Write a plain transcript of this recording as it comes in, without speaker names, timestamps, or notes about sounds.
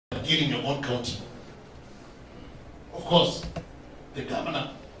skill in your own county. Of course, the governor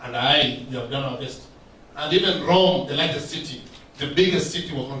and I, we have done our best. And even Rome, the largest city, the biggest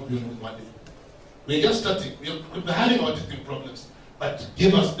city, was not built in one day. We're just starting. We're having our teething problems, but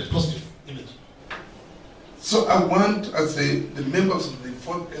give us the positive image. So I want, as the members of the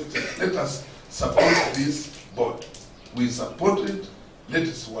fourth estate, let us support this board. We support it, let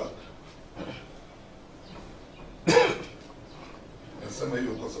it work. Nasema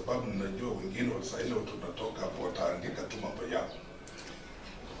hiyo kwa sababu ninajua wengine wasaili tunatoka hapo wataandika tu mambo yao.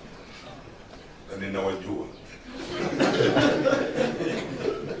 Na ninawajua.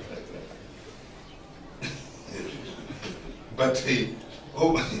 But hey,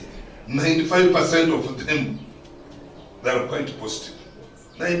 95% of them, they are quite positive.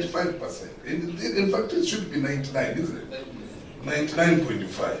 95%. In fact, it should be 99, isn't it?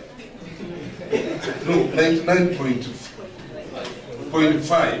 99.5. No,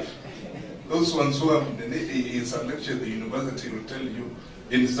 99.5. Those ones who have in selection, the university will tell you,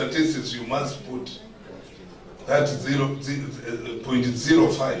 in statistics, you must put that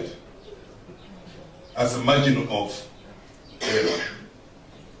 0.05 as a margin of error.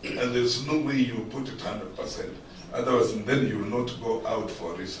 And there's no way you put it 100%. Otherwise, then you will not go out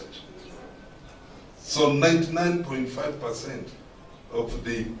for research. So 99.5% of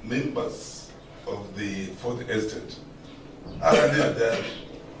the members of the fourth estate are there.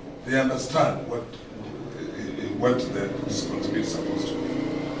 They understand what the responsibility is supposed to be.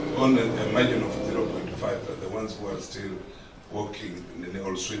 On a margin of 0.5 are the ones who are still walking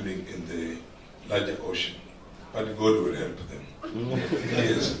or swimming in the larger ocean. But God will help them.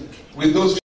 Yes. With those